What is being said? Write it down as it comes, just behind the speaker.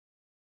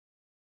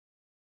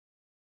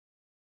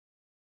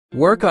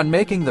Work on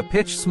making the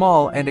pitch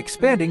small and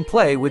expanding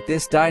play with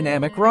this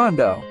dynamic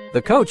rondo.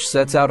 The coach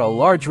sets out a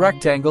large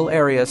rectangle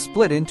area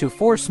split into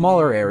 4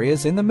 smaller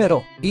areas in the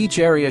middle. Each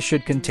area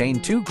should contain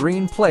 2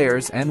 green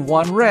players and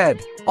 1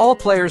 red. All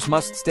players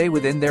must stay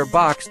within their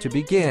box to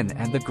begin,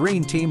 and the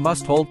green team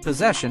must hold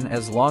possession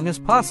as long as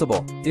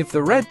possible. If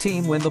the red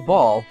team win the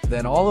ball,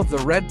 then all of the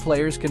red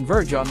players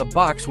converge on the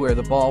box where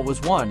the ball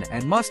was won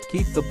and must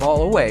keep the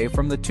ball away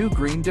from the 2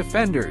 green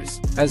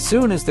defenders. As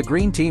soon as the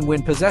green team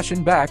win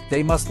possession back,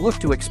 they must look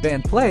to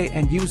expand play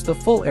and use the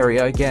full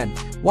area again,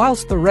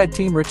 whilst the red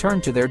team return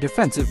to their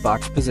defensive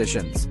box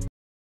positions.